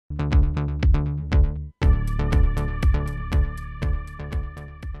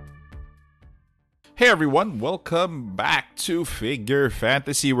Hey everyone, welcome back to Figure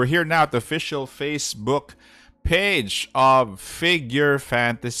Fantasy. We're here now at the official Facebook page of Figure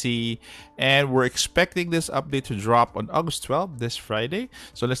Fantasy, and we're expecting this update to drop on August 12th, this Friday.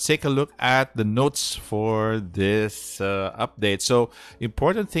 So let's take a look at the notes for this update. So,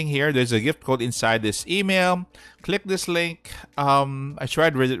 important thing here, there's a gift code inside this email. Click this link. I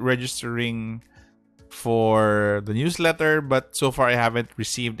tried registering for the newsletter, but so far I haven't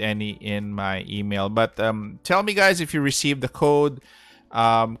received any in my email. But tell me, guys, if you received the code.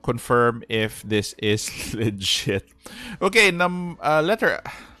 Confirm if this is legit. Okay, letter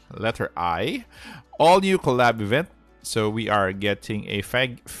I. All new collab event. So we are getting a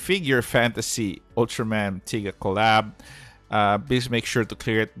Figure Fantasy Ultraman Tiga collab. Please make sure to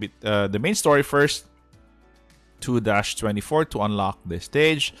clear it with the main story first. 2-24 to unlock this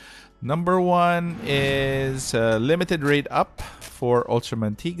stage. Number 1 is limited rate up for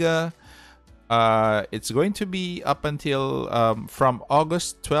Ultraman Tiga. It's going to be up until from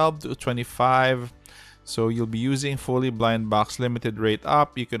August 12 to 25. So you'll be using fully blind box limited rate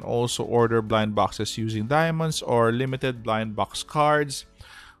up. You can also order blind boxes using diamonds or limited blind box cards.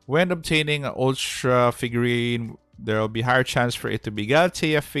 When obtaining an Ultra figurine, there will be higher chance for it to be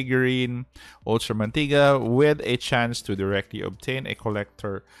Galtea figurine, Ultraman Tiga, with a chance to directly obtain a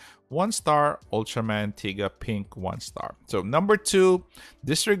collector 1-star Ultraman Tiga Pink 1-star. So number 2,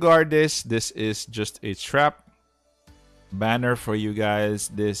 disregard this. This is just a trap banner for you guys.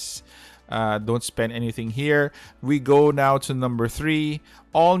 This don't spend anything here. We go now to number 3.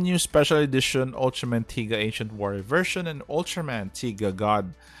 All new special edition Ultraman Tiga Ancient Warrior version and Ultraman Tiga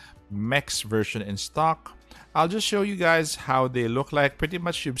God Mechs version in stock. I'll just show you guys how they look like. Pretty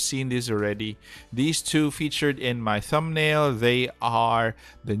much you've seen these already. These two featured in my thumbnail. They are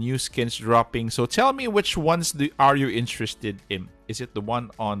the new skins dropping. So tell me, which ones are you interested in? Is it the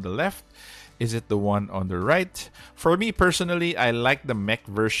one on the left? Is it the one on the right? For me personally, I like the mech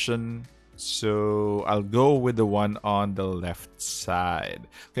version. So I'll go with the one on the left side.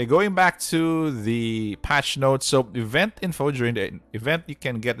 Okay, going back to the patch notes. So event info, during the event, you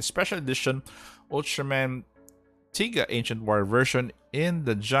can get the special edition Ultraman Tiga Ancient Warrior version in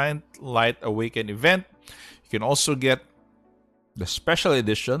the Giant Light Awaken event. You can also get the special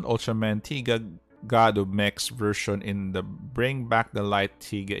edition Ultraman Tiga God of Mechs version in the Bring Back the Light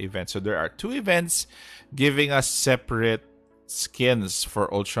Tiga event. So there are 2 events giving us separate skins for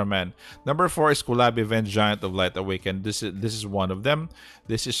Ultraman. Number 4 is collab event Giant of Light Awaken. This is one of them.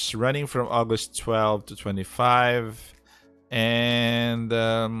 This is running from August 12 to 25, and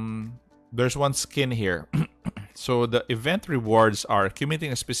there's one skin here. So the event rewards are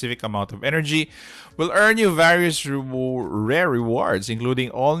accumulating a specific amount of energy will earn you various rare rewards,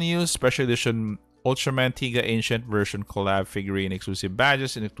 including all new special edition Ultraman Tiga Ancient version collab figurine, exclusive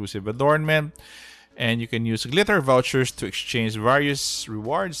badges, and exclusive adornment. And you can use glitter vouchers to exchange various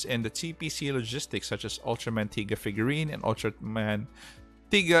rewards and the TPC logistics, such as Ultraman Tiga figurine and Ultraman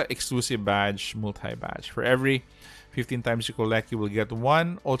Tiga exclusive badge, multi-badge. For every 15 times you collect, you will get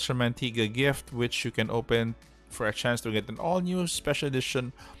one Ultraman Tiga gift, which you can open for a chance to get an all-new special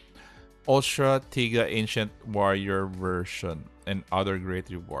edition Ultra Tiga Ancient Warrior version and other great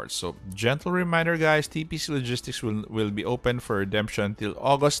rewards. So, gentle reminder, guys, TPC Logistics will be open for redemption until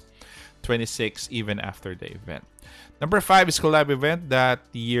August 26, even after the event. Number 5 is collab event. That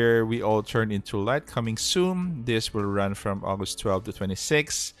year we all turn into light, coming soon. This will run from August 12 to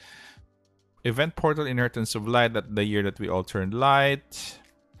 26. Event portal Inheritance of Light, that the year that we all turned light.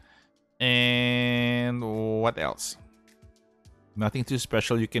 And what else? Nothing too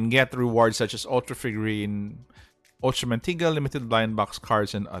special. You can get rewards such as Ultra Figurine, Ultraman Tiga, limited blind box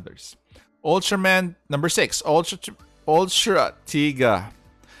cards, and others. Ultraman number 6, Ultra Tiga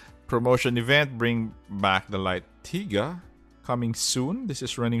promotion event, Bring Back the Light Tiga, coming soon. This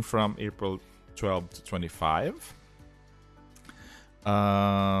is running from April 12 to 25.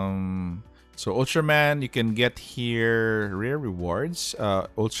 So Ultraman, you can get here rare rewards.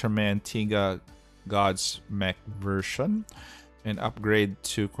 Ultraman Tiga God's Mech version. And upgrade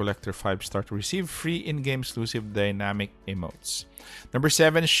to Collector 5-star to receive free in-game exclusive dynamic emotes. Number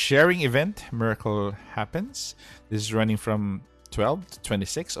 7, sharing event, Miracle Happens. This is running from 12 to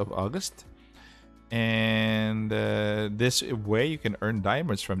 26 of August. And this way you can earn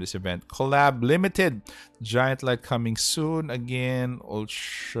diamonds from this event. Collab Limited, Giant Light coming soon. Again,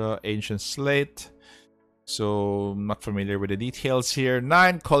 Ultra Ancient Slate. So, not familiar with the details here.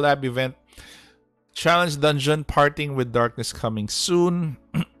 9, Collab Event, Challenge Dungeon, Parting with Darkness coming soon.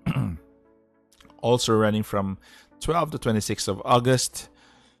 Also running from 12 to 26 of August.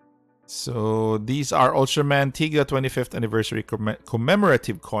 So these are Ultraman Tiga 25th Anniversary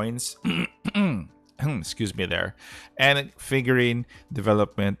commemorative coins. excuse me there, and figurine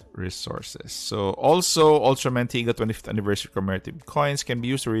development resources. So also Ultraman Tiga 25th anniversary commemorative coins can be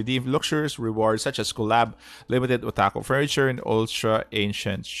used to redeem luxurious rewards such as Collab, limited Otaku furniture, and Ultra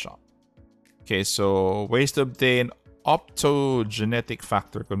Ancient Shop. Okay, so ways to obtain optogenetic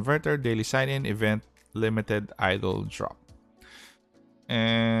factor converter, daily sign-in, event, limited idol drop.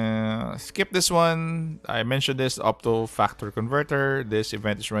 Skip this one. I mentioned this opto factor converter. This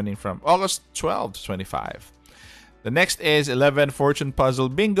event is running from August 12 to 25. The next is 11 Fortune Puzzle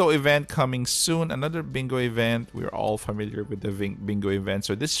Bingo event coming soon. Another bingo event. We're all familiar with the bingo event.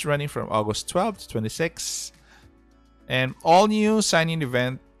 So this is running from August 12 to 26. And all new sign-in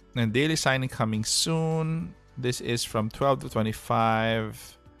event and daily sign-in coming soon. This is from 12 to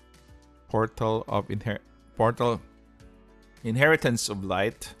 25. Portal Inheritance of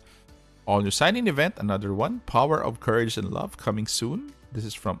Light. All new sign-in event, another one. Power of Courage and Love coming soon. This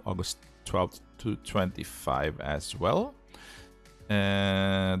is from August 12 to 25 as well.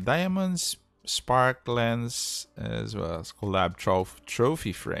 Diamonds, Spark Lens, as well as Collab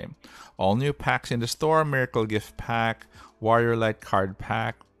Trophy Frame. All new packs in the store. Miracle Gift Pack, Warrior Light Card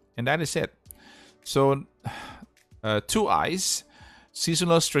Pack, and that is it. So, Two Eyes.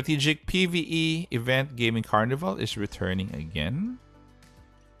 Seasonal Strategic PvE Event Gaming Carnival is returning again.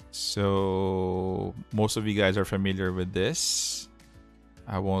 So, most of you guys are familiar with this.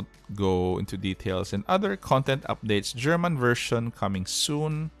 I won't go into details. And other content updates, German version coming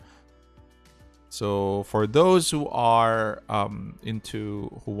soon. So, for those who are who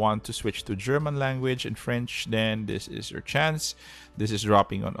want to switch to German language and French, then this is your chance. This is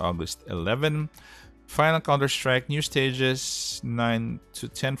dropping on August 11. Final Counter-Strike new stages 9 to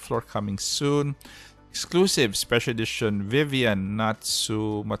 10 floor coming soon. Exclusive special edition Vivian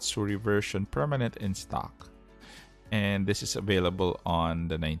Natsu Matsuri version permanent in stock. And this is available on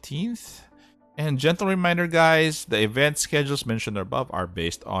the 19th. And gentle reminder, guys, the event schedules mentioned above are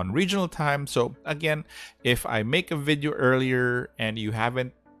based on regional time. So again, if I make a video earlier and you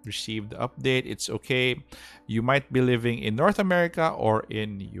haven't received the update, it's okay. You might be living in North America or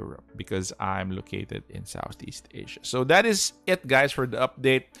in Europe because I'm located in Southeast Asia. So that is it, guys, for the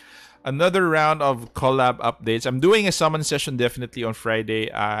update. Another round of collab updates. I'm doing a summon session definitely on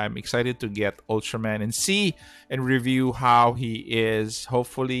Friday. I'm excited to get Ultraman and see and review how he is.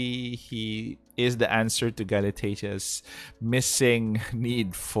 Hopefully he is the answer to Galatecia's missing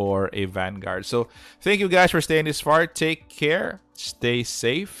need for a Vanguard. So thank you guys for staying this far. Take care. Stay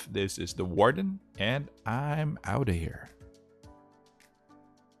safe. This is the Warden, and I'm out of here.